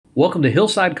Welcome to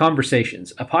Hillside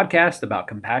Conversations, a podcast about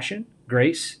compassion,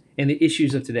 grace, and the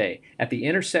issues of today at the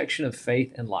intersection of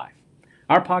faith and life.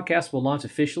 Our podcast will launch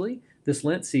officially this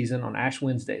Lent season on Ash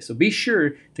Wednesday, so be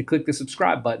sure to click the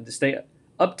subscribe button to stay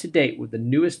up to date with the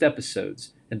newest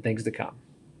episodes and things to come.